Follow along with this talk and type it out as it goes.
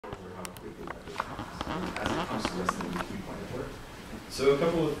quickly that goes as it comes to us and we plan for it. So a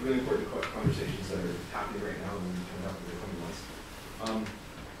couple of really important conversations that are happening right now and coming up in the coming months.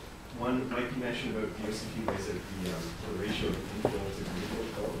 One, Mike, you mentioned about the OCP lays out the ratio of infill to greenfield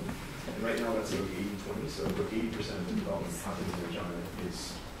development. And right now that's about 80-20, so about 80% of the development happening in Regina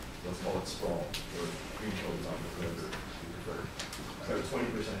is, let's call it sprawl, or greenfield development, whatever you prefer. So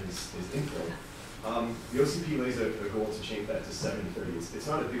 20% is infill. The OCP lays out a goal to change that to 70-30. It's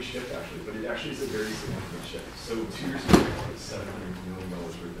not a big shift actually, but it actually is a very significant shift. So 2 years ago, it was $700 million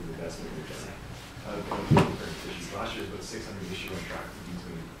worth of investment in Regina. Last year was about 600 issue on track to be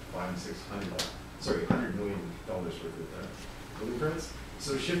between 500 and 600, $100 million worth of building permits.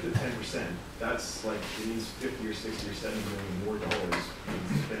 So shift at 10%, that's like, it means 50 or 60 or 70 million more dollars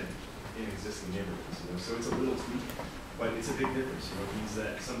being spent in existing neighborhoods. You know? So it's a little tweak, but it's a big difference. You know, it means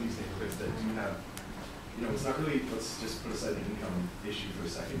that some of these neighborhoods that do have, you know, it's not really, let's just put aside the income issue for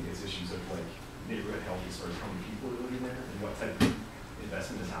a second, it's issues of like neighborhood health as far as how many people are living there and what type of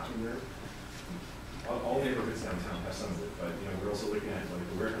investment is happening there. All neighborhoods downtown have some of it, but you know, we're also looking at like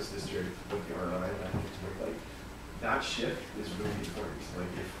the warehouse district, what the RI land look like. That shift is really important. Like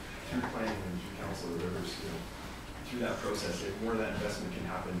if through planning and through council or whatever, you know, through that process, if more of that investment can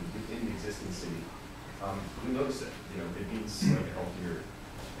happen within the existing city, you'll notice it. You know, it means like a healthier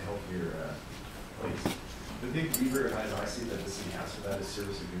place. The big lever, as I see that the city has for that, is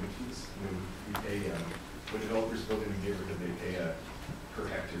service agreement fees. You know, we pay when developers build a new neighborhood, they pay a per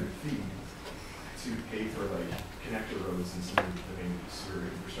hectare fee to pay for like connector roads and some of the main sewer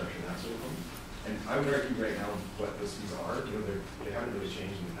infrastructure and that sort of thing. And I would argue right now what those fees are, you know, they haven't really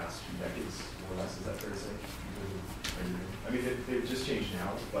changed in the past few decades, more or less. Is that fair to say? I mean, they've just changed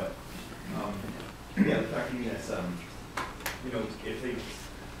now, but yeah, the fact being that you know,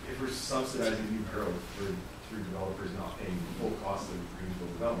 if we're subsidizing new growth through developers not paying the full cost of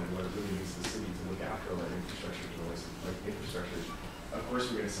greenfield development, what it really means to the city to look after all that infrastructure, like infrastructure. Of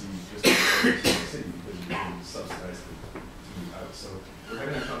course, we're going to see just in the city because we're going to subsidize to move out. So we're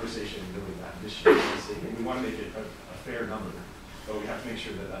having a conversation really that this year in the city, and we want to make it a fair number, but we have to make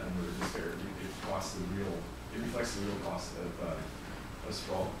sure that that number is fair. It reflects the real cost of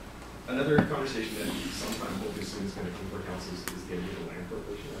sprawl. Another conversation that sometime hopefully soon is going to come before council is getting into land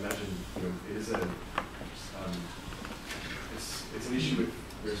corporation. I imagine, you know, it is it's an issue with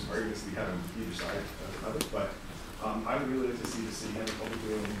there's arguments to be had on either side of it, but I would really like to see the city have a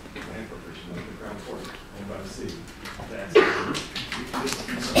publicly owned land corporation, like the Crown Court, owned by the city. That's we can just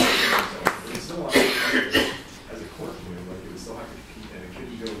do something for ourselves. But it's still as a court, you know, like it would still have to compete, and it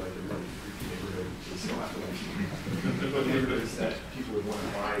couldn't go like a really creepy neighborhood. It would still have to like put neighborhoods that people would want to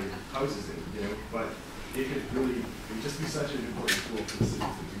buy houses in, you know. But it would just be such an important tool for the city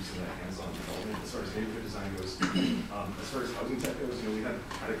to do some of that hands-on development as far as neighborhood design goes. As far as housing tech goes, you know, we had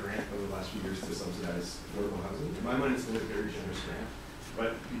a grant over the last few years to subsidize affordable housing. In my mind, it's still a very generous grant,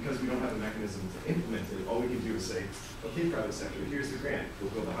 but because we don't have a mechanism to implement it, all we can do is say, okay, private sector, here's the grant, go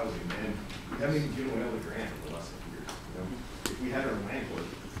build the housing. And we haven't even given away the grant over the last few years. You know, if we had our land court,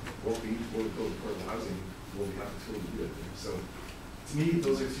 we'll build affordable housing, we'll have the tool to do it. So to me,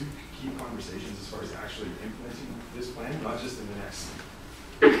 those are two key conversations as far as actually implementing this plan, not just in the next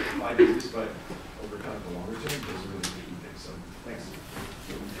 5 years, but over kind of the longer term. Those are really key things. So thanks.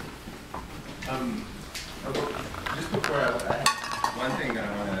 Just before I have one thing that I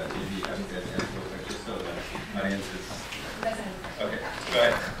want to maybe have you guys answer real quick, just so the audience is. Okay, go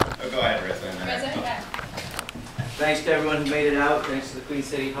ahead. Oh, go ahead, Reza. Thanks to everyone who made it out. Thanks to the Queen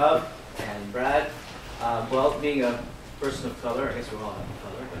City Hub and Brad. Well, being a person of color, I guess we're all of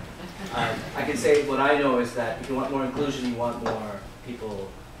color, but I can say what I know is that if you want more inclusion, you want more people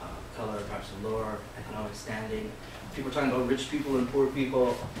of color, perhaps a lower economic standing. People are talking about rich people and poor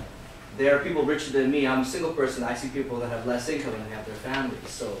people. There are people richer than me. I'm a single person. I see people that have less income and they have their families.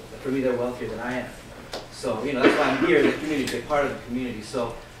 So for me, they're wealthier than I am. So you know that's why I'm here. The community, they're part of the community.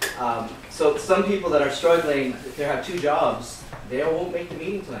 So so some people that are struggling, if they have 2 jobs, they won't make the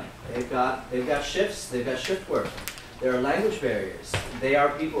meeting tonight. They've got shifts. They've got shift work. There are language barriers. They are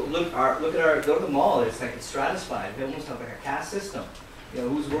people. Go to the mall. It's like it's stratified. They almost have like a caste system. You know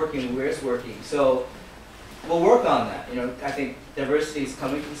who's working, where's working. So we'll work on that. You know, I think diversity is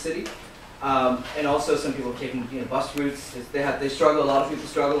coming to the city, and also some people taking bus routes. They struggle. A lot of people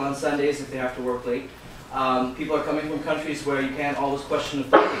struggle on Sundays if they have to work late. People are coming from countries where you can't always question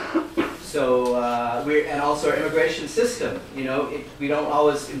authority. So and also our immigration system. You know, we don't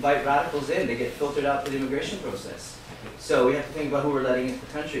always invite radicals in. They get filtered out through the immigration process. So we have to think about who we're letting into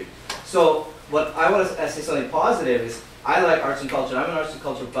the country. So what I want to say something positive is I like arts and culture. I'm an arts and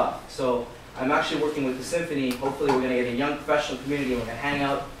culture buff. So I'm actually working with the symphony. Hopefully we're going to get a young professional community and we're going to hang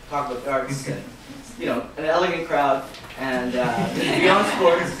out talk about arts, and, you know, an elegant crowd, and beyond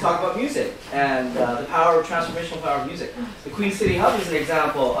sports, talk about music and the transformational power of music. The Queen City Hub is an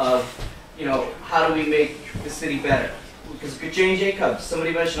example of, you know, how do we make the city better? Because Jane Jacobs,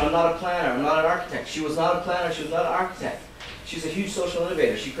 somebody mentioned, I'm not a planner, I'm not an architect. She was not a planner, she was not an architect. She's a huge social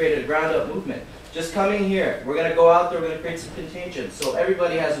innovator. She created a ground-up movement. Just coming here, we're going to go out there, we're going to create some contagion. So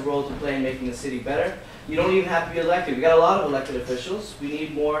everybody has a role to play in making the city better. You don't even have to be elected. We've got a lot of elected officials. We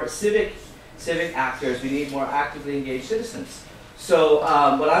need more civic actors. We need more actively engaged citizens. So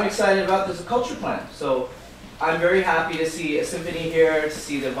what I'm excited about, there's a culture plan. So I'm very happy to see a symphony here, to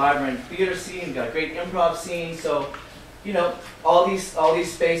see the vibrant theater scene. We've got a great improv scene. So, you know, all these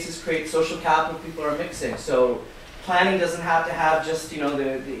spaces create social capital. People are mixing. So planning doesn't have to have just, you know,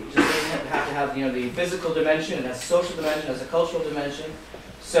 the physical dimension. It has a social dimension, it has a cultural dimension.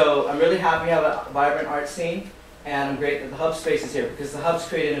 So I'm really happy to have a vibrant art scene, and I'm great that the hub space is here because the hubs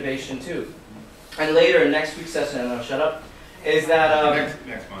create innovation too. And later in next week's session, and I'll shut up, is that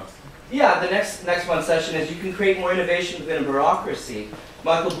next month. Yeah, the next month's session is you can create more innovation within a bureaucracy.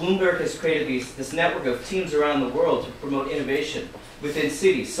 Michael Bloomberg has created this network of teams around the world to promote innovation within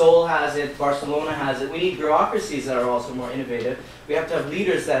cities. Seoul has it, Barcelona has it. We need bureaucracies that are also more innovative. We have to have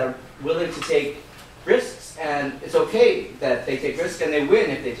leaders that are willing to take risks, and it's okay that they take risks, and they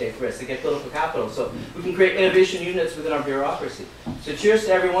win if they take risks. They get political capital. So we can create innovation units within our bureaucracy. So cheers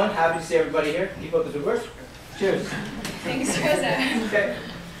to everyone. Happy to see everybody here. Keep up the good work. Cheers. Thanks, Rosa. Okay.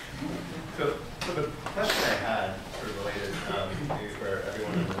 So the question I had, sort of related, maybe for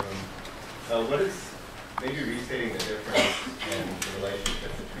everyone in the room, what is maybe restating the difference in the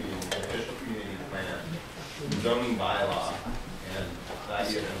relationship between an official community plan, zoning bylaw, and the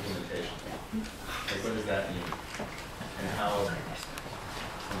idea of implementation? Like, what does that mean? And how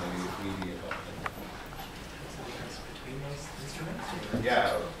maybe we be involved in that? Between those instruments?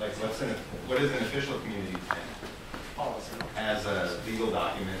 Yeah, like what is an official community plan? Policy. As a legal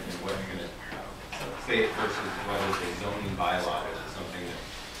document, and what you're going to say versus what is a zoning bylaw, which is something that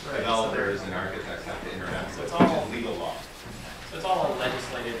developers and architects have to interact with, which is legal law. So it's all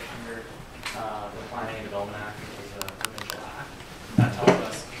legislated under the Planning and Development Act, which is a provincial act that tells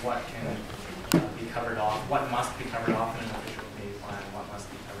us what can be covered off, what must be covered off in an official community plan, and what must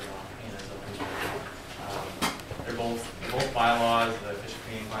be covered off in a zoning bylaw. They're both bylaws. The official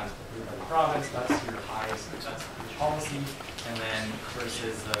community plan is approved by the province. That's your highest, that's your policy. And then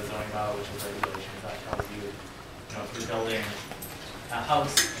versus the zoning bylaw, which is regulations, that tells you, you know, if you're building a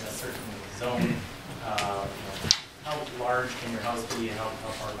house in a certain zone, you know, how large can your house be and how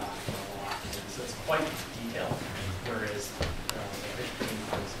far back from the lot. And so it's quite detailed, whereas the official community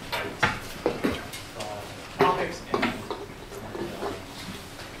plan is quite broad topics and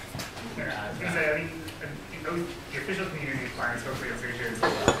the official community plan is hopefully associated with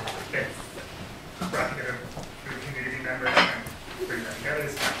that's brought together through community members and bring them together.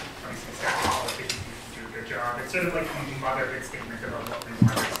 It's obviously staff and politicians do a good job. It's sort of like the motherhood statement about what we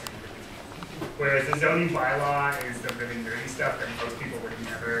want our city to be. Whereas the zoning bylaw is the really dirty stuff that most people would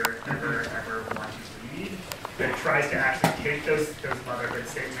never, ever want you to read. That tries to actually take those motherhood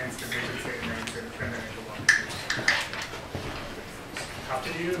statements, the vision statements, and turn them into one. It's tough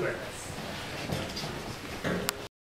to do, but